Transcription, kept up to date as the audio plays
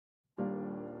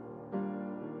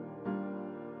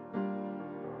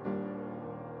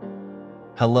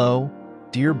Hello,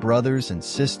 dear brothers and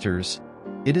sisters.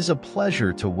 It is a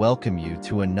pleasure to welcome you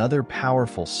to another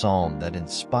powerful psalm that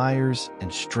inspires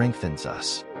and strengthens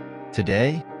us.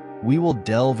 Today, we will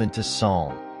delve into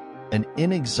Psalm, an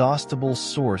inexhaustible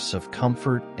source of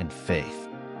comfort and faith.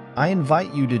 I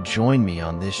invite you to join me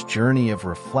on this journey of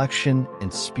reflection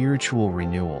and spiritual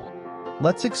renewal.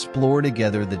 Let's explore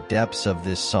together the depths of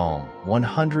this Psalm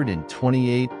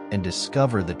 128 and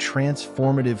discover the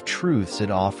transformative truths it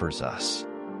offers us.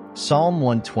 Psalm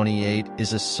 128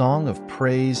 is a song of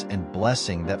praise and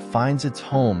blessing that finds its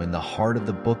home in the heart of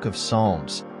the Book of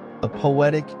Psalms, a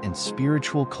poetic and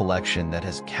spiritual collection that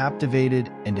has captivated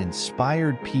and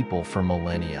inspired people for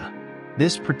millennia.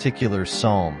 This particular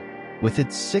psalm, with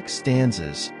its 6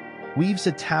 stanzas, weaves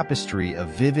a tapestry of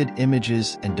vivid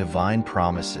images and divine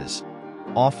promises,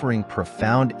 offering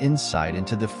profound insight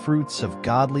into the fruits of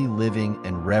godly living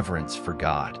and reverence for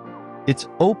God. Its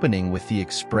opening with the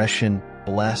expression,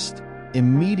 "blessed,"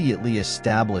 immediately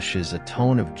establishes a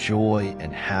tone of joy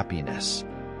and happiness.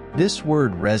 This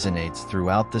word resonates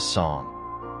throughout the song,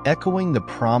 echoing the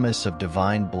promise of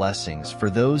divine blessings for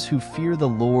those who fear the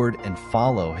Lord and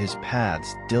follow His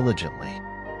paths diligently.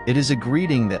 It is a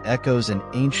greeting that echoes an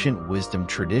ancient wisdom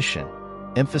tradition,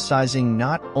 emphasizing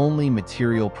not only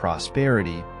material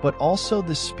prosperity, but also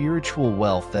the spiritual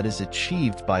wealth that is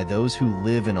achieved by those who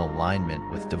live in alignment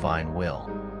with divine will.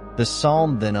 The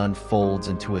psalm then unfolds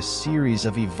into a series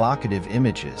of evocative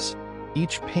images,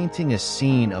 each painting a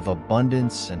scene of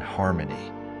abundance and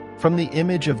harmony. From the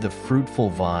image of the fruitful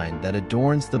vine that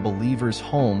adorns the believer's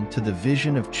home to the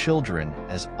vision of children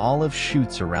as olive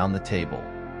shoots around the table,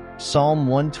 Psalm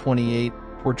 128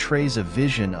 portrays a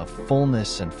vision of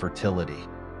fullness and fertility.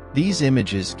 These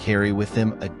images carry with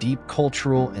them a deep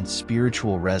cultural and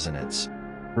spiritual resonance,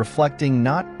 reflecting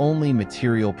not only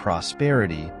material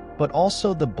prosperity, but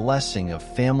also the blessing of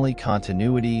family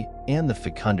continuity and the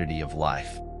fecundity of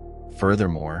life.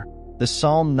 Furthermore, the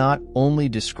psalm not only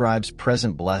describes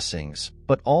present blessings,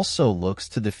 but also looks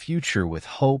to the future with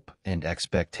hope and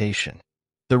expectation.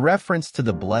 The reference to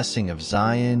the blessing of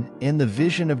Zion and the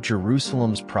vision of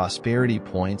Jerusalem's prosperity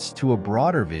points to a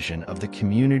broader vision of the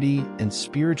community and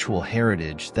spiritual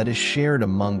heritage that is shared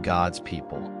among God's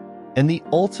people. And the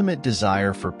ultimate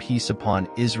desire for peace upon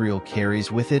Israel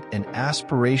carries with it an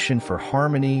aspiration for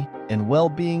harmony and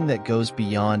well-being that goes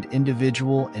beyond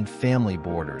individual and family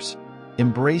borders,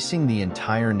 embracing the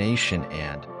entire nation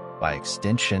and, by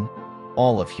extension,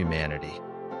 all of humanity.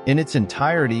 In its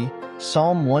entirety,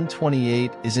 Psalm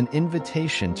 128 is an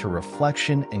invitation to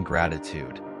reflection and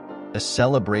gratitude, a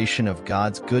celebration of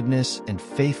God's goodness and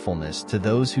faithfulness to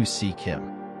those who seek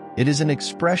Him. It is an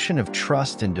expression of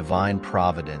trust in divine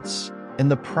providence and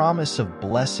the promise of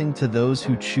blessing to those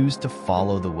who choose to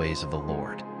follow the ways of the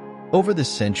Lord. Over the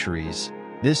centuries,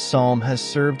 this psalm has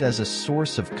served as a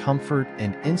source of comfort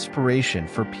and inspiration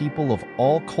for people of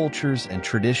all cultures and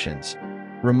traditions,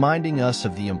 reminding us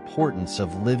of the importance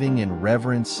of living in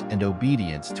reverence and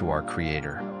obedience to our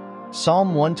Creator.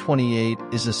 Psalm 128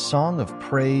 is a song of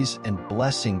praise and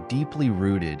blessing deeply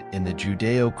rooted in the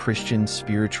Judeo-Christian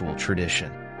spiritual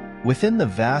tradition. Within the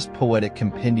vast poetic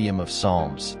compendium of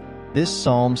Psalms, this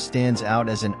psalm stands out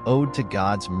as an ode to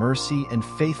God's mercy and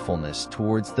faithfulness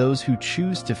towards those who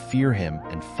choose to fear Him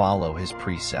and follow His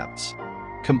precepts.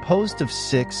 Composed of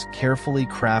 6 carefully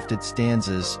crafted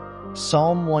stanzas,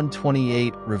 Psalm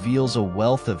 128 reveals a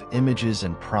wealth of images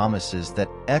and promises that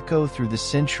echo through the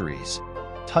centuries,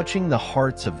 touching the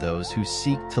hearts of those who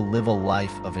seek to live a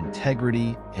life of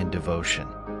integrity and devotion.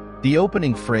 The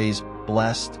opening phrase,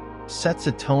 "blessed," sets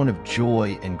a tone of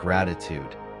joy and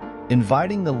gratitude,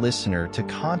 inviting the listener to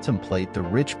contemplate the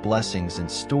rich blessings in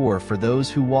store for those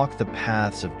who walk the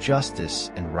paths of justice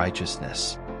and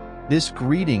righteousness. This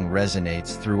greeting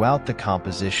resonates throughout the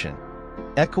composition,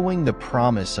 echoing the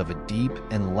promise of a deep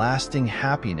and lasting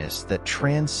happiness that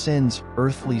transcends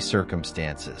earthly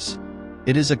circumstances.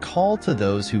 It is a call to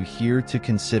those who hear to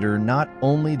consider not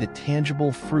only the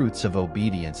tangible fruits of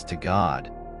obedience to God,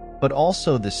 but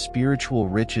also the spiritual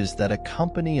riches that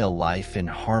accompany a life in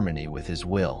harmony with His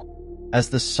will. As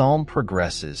the psalm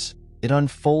progresses, it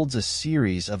unfolds a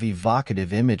series of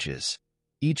evocative images,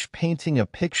 each painting a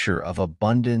picture of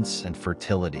abundance and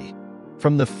fertility.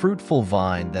 From the fruitful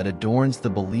vine that adorns the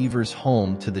believer's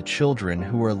home to the children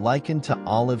who are likened to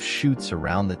olive shoots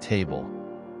around the table,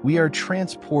 we are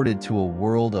transported to a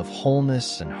world of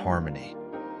wholeness and harmony.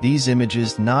 These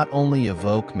images not only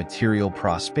evoke material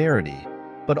prosperity,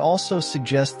 but also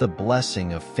suggest the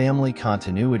blessing of family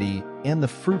continuity and the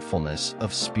fruitfulness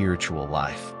of spiritual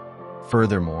life.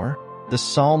 Furthermore, the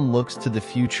psalm looks to the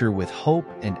future with hope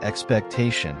and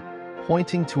expectation,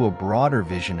 pointing to a broader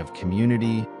vision of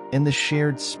community and the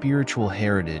shared spiritual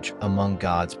heritage among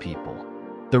God's people.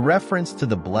 The reference to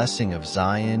the blessing of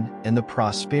Zion and the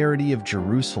prosperity of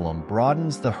Jerusalem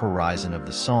broadens the horizon of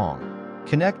the song,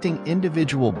 connecting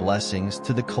individual blessings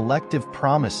to the collective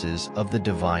promises of the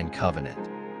divine covenant.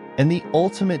 And the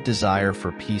ultimate desire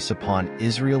for peace upon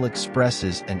Israel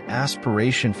expresses an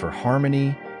aspiration for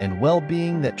harmony and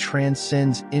well-being that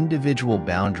transcends individual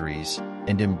boundaries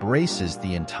and embraces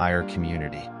the entire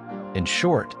community. In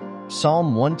short,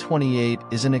 Psalm 128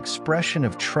 is an expression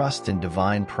of trust in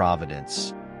divine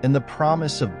providence and the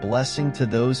promise of blessing to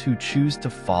those who choose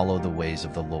to follow the ways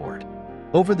of the Lord.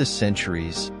 Over the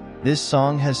centuries, this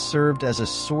song has served as a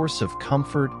source of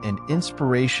comfort and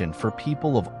inspiration for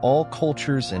people of all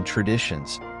cultures and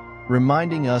traditions,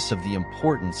 reminding us of the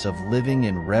importance of living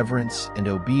in reverence and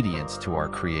obedience to our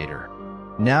Creator.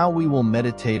 Now we will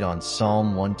meditate on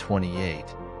Psalm 128,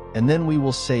 and then we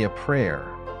will say a prayer,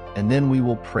 and then we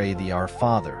will pray the Our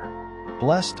Father.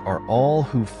 Blessed are all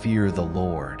who fear the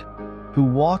Lord, who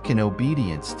walk in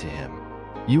obedience to Him.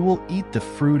 You will eat the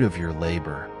fruit of your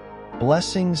labor.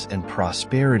 Blessings and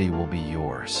prosperity will be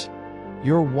yours.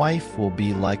 Your wife will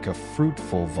be like a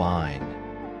fruitful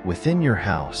vine within your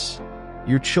house.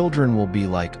 Your children will be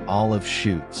like olive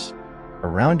shoots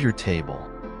around your table.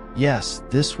 Yes,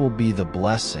 this will be the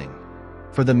blessing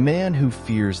for the man who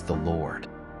fears the Lord.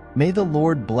 May the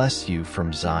Lord bless you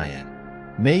from Zion.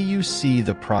 May you see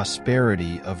the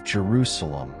prosperity of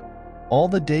Jerusalem all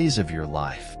the days of your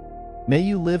life. May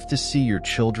you live to see your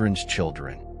children's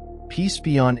children. Peace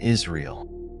be on Israel.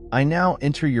 I now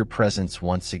enter your presence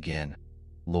once again,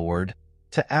 Lord,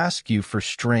 to ask you for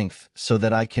strength so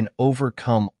that I can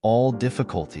overcome all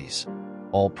difficulties,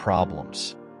 all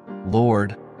problems.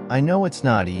 Lord, I know it's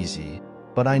not easy,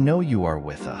 but I know you are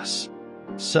with us.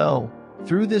 So,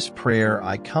 through this prayer,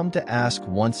 I come to ask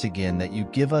once again that you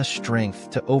give us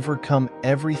strength to overcome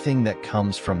everything that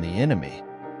comes from the enemy,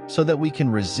 so that we can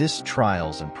resist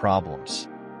trials and problems.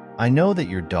 I know that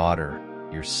your daughter,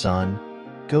 your son,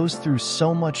 goes through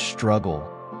so much struggle,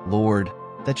 Lord,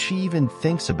 that she even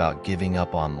thinks about giving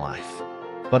up on life.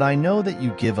 But I know that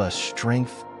you give us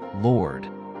strength, Lord,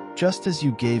 just as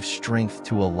you gave strength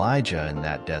to Elijah in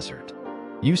that desert.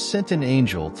 You sent an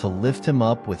angel to lift him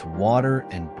up with water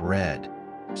and bread,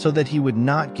 so that he would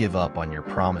not give up on your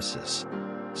promises.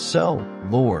 So,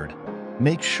 Lord,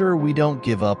 make sure we don't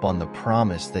give up on the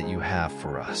promise that you have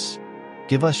for us.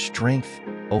 Give us strength,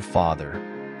 O Father,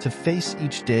 to face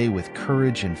each day with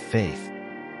courage and faith,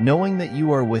 knowing that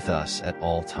you are with us at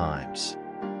all times.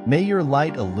 May your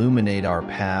light illuminate our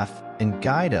path and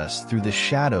guide us through the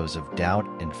shadows of doubt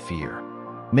and fear.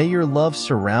 May your love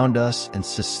surround us and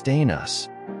sustain us,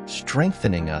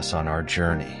 strengthening us on our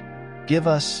journey. Give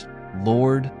us,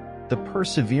 Lord, the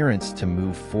perseverance to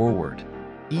move forward,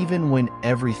 even when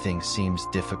everything seems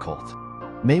difficult.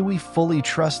 May we fully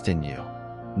trust in you,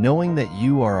 knowing that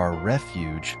you are our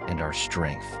refuge and our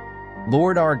strength.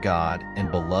 Lord our God and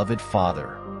beloved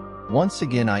Father, once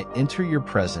again I enter your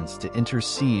presence to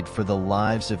intercede for the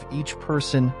lives of each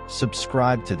person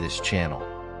subscribed to this channel.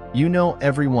 You know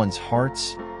everyone's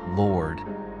hearts, Lord,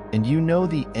 and you know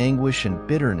the anguish and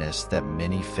bitterness that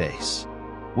many face.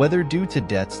 Whether due to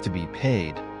debts to be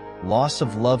paid, loss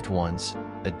of loved ones,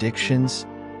 addictions,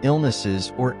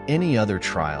 illnesses, or any other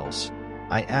trials,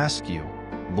 I ask you,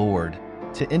 Lord,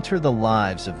 to enter the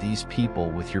lives of these people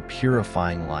with your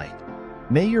purifying light.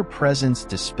 May your presence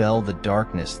dispel the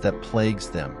darkness that plagues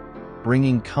them,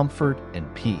 bringing comfort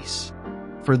and peace.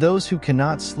 For those who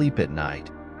cannot sleep at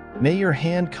night, may your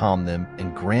hand calm them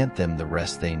and grant them the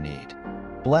rest they need.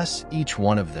 Bless each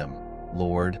one of them,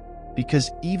 Lord,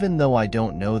 because even though I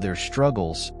don't know their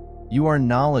struggles, you are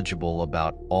knowledgeable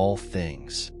about all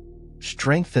things.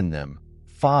 Strengthen them,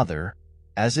 Father,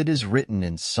 as it is written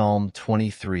in Psalm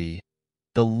 23,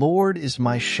 "The Lord is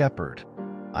my shepherd,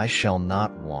 I shall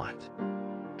not want."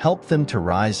 Help them to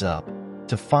rise up,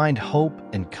 to find hope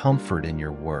and comfort in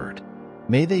your word.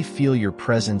 May they feel your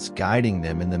presence guiding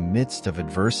them in the midst of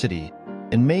adversity,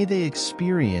 and may they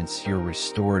experience your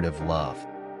restorative love.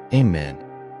 Amen.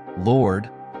 Lord,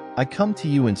 I come to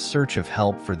you in search of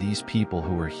help for these people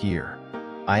who are here.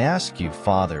 I ask you,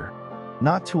 Father,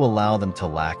 not to allow them to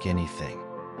lack anything.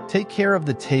 Take care of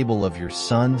the table of your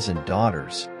sons and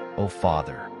daughters, O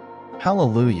Father.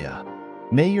 Hallelujah.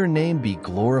 May your name be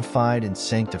glorified and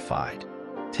sanctified.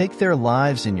 Take their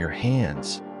lives in your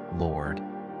hands, Lord.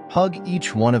 Hug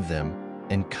each one of them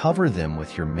and cover them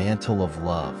with your mantle of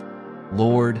love.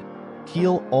 Lord,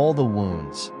 heal all the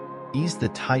wounds, ease the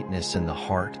tightness in the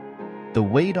heart, the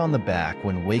weight on the back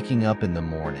when waking up in the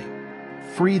morning.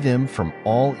 Free them from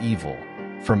all evil,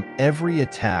 from every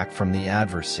attack from the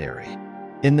adversary.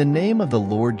 In the name of the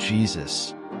Lord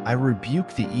Jesus, I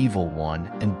rebuke the evil one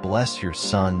and bless your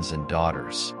sons and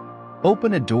daughters.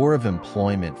 Open a door of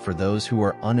employment for those who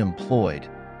are unemployed.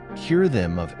 Cure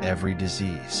them of every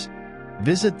disease.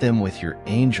 Visit them with your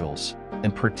angels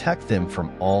and protect them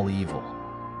from all evil.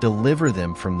 Deliver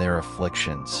them from their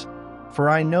afflictions. For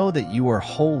I know that you are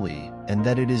holy and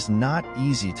that it is not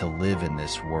easy to live in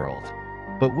this world.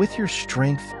 But with your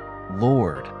strength,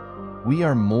 Lord, we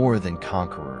are more than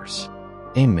conquerors.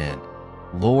 Amen.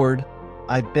 Lord,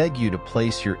 I beg you to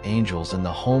place your angels in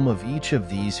the home of each of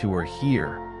these who are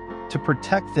here, to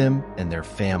protect them and their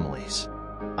families.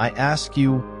 I ask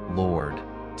you, Lord,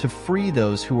 to free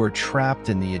those who are trapped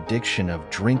in the addiction of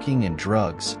drinking and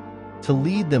drugs, to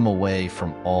lead them away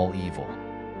from all evil.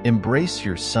 Embrace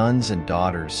your sons and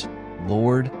daughters,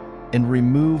 Lord, and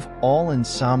remove all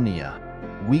insomnia,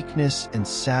 weakness, and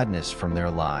sadness from their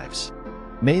lives.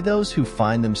 May those who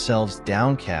find themselves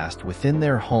downcast within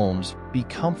their homes be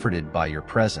comforted by your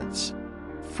presence.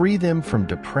 Free them from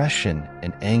depression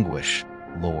and anguish,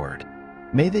 Lord.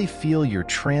 May they feel your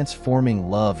transforming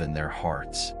love in their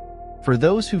hearts. For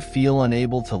those who feel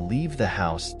unable to leave the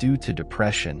house due to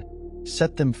depression,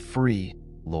 set them free,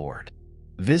 Lord.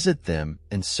 Visit them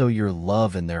and sow your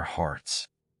love in their hearts.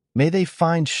 May they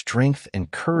find strength and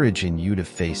courage in you to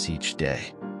face each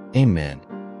day. Amen.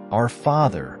 Our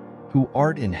Father, who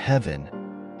art in heaven,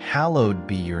 hallowed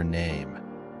be your name.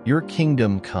 Your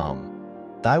kingdom come.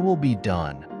 Thy will be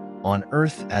done, on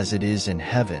earth as it is in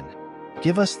heaven.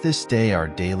 Give us this day our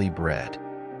daily bread,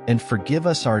 and forgive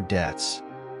us our debts,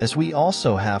 as we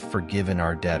also have forgiven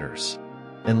our debtors.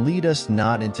 And lead us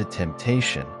not into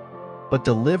temptation, but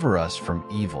deliver us from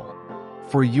evil.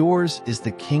 For yours is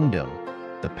the kingdom,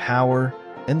 the power,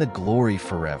 and the glory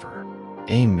forever.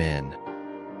 Amen.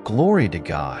 Glory to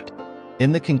God.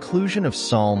 In the conclusion of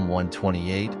Psalm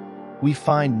 128, we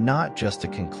find not just a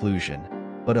conclusion,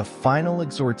 but a final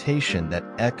exhortation that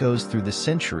echoes through the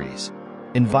centuries,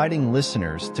 inviting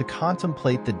listeners to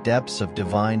contemplate the depths of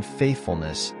divine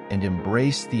faithfulness and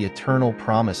embrace the eternal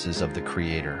promises of the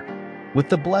Creator. With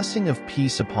the blessing of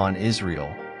peace upon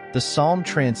Israel, the psalm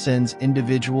transcends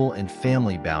individual and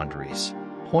family boundaries,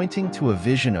 pointing to a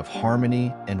vision of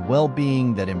harmony and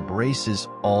well-being that embraces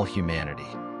all humanity.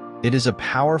 It is a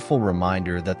powerful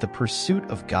reminder that the pursuit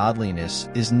of godliness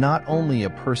is not only a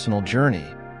personal journey,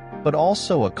 but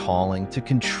also a calling to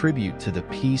contribute to the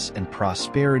peace and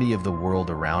prosperity of the world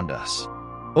around us.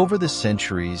 Over the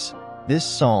centuries, this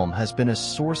psalm has been a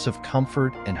source of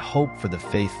comfort and hope for the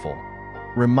faithful,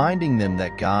 reminding them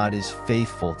that God is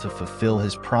faithful to fulfill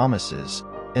His promises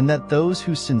and that those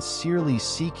who sincerely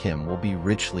seek Him will be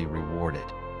richly rewarded.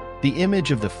 The image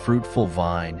of the fruitful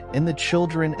vine and the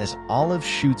children as olive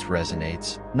shoots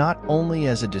resonates not only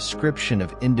as a description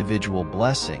of individual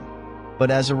blessing, but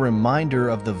as a reminder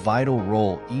of the vital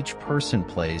role each person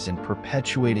plays in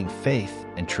perpetuating faith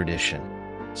and tradition.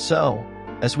 So,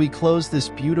 as we close this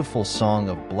beautiful song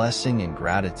of blessing and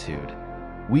gratitude,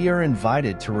 we are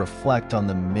invited to reflect on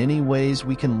the many ways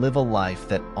we can live a life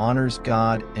that honors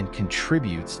God and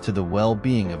contributes to the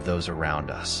well-being of those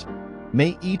around us.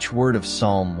 May each word of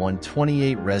Psalm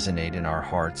 128 resonate in our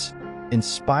hearts,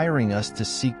 inspiring us to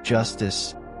seek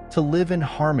justice, to live in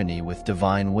harmony with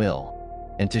divine will,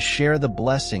 and to share the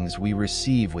blessings we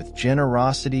receive with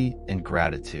generosity and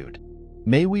gratitude.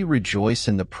 May we rejoice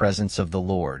in the presence of the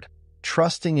Lord,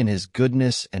 trusting in His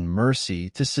goodness and mercy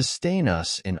to sustain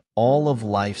us in all of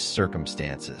life's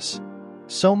circumstances.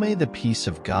 So may the peace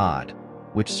of God,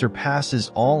 which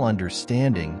surpasses all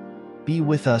understanding, be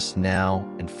with us now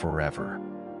and forever.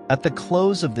 At the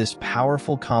close of this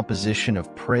powerful composition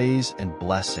of praise and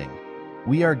blessing,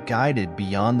 we are guided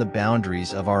beyond the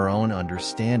boundaries of our own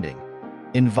understanding,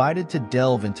 invited to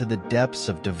delve into the depths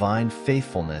of divine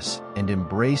faithfulness and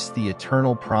embrace the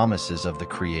eternal promises of the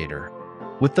Creator.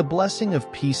 With the blessing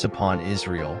of peace upon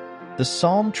Israel, the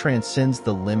psalm transcends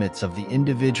the limits of the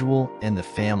individual and the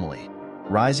family,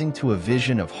 rising to a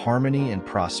vision of harmony and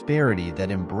prosperity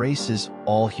that embraces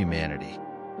all humanity.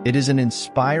 It is an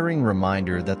inspiring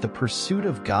reminder that the pursuit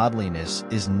of godliness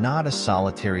is not a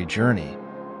solitary journey,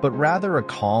 but rather a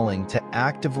calling to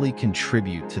actively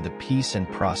contribute to the peace and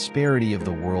prosperity of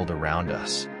the world around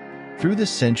us. Through the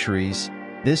centuries,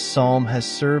 this psalm has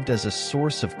served as a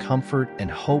source of comfort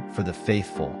and hope for the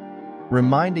faithful,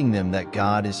 reminding them that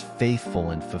God is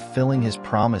faithful in fulfilling His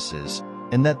promises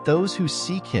and that those who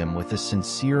seek Him with a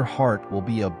sincere heart will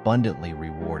be abundantly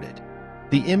rewarded.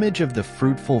 The image of the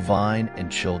fruitful vine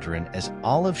and children as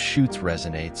olive shoots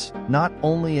resonates not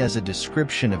only as a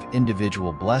description of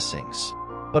individual blessings,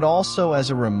 but also as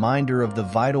a reminder of the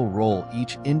vital role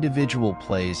each individual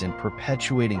plays in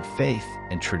perpetuating faith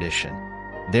and tradition.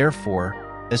 Therefore,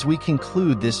 as we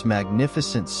conclude this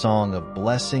magnificent song of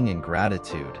blessing and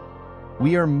gratitude,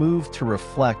 we are moved to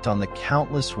reflect on the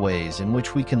countless ways in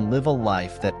which we can live a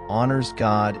life that honors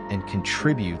God and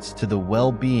contributes to the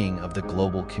well-being of the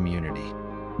global community.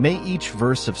 May each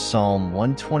verse of Psalm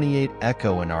 128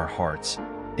 echo in our hearts,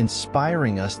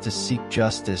 inspiring us to seek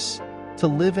justice, to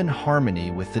live in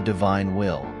harmony with the divine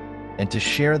will, and to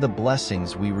share the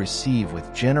blessings we receive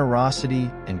with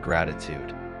generosity and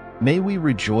gratitude. May we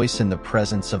rejoice in the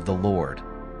presence of the Lord,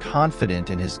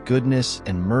 confident in His goodness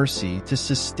and mercy to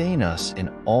sustain us in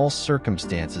all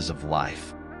circumstances of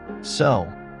life. So,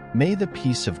 may the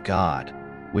peace of God,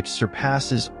 which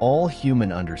surpasses all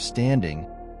human understanding,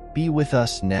 be with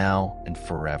us now and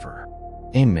forever.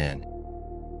 Amen.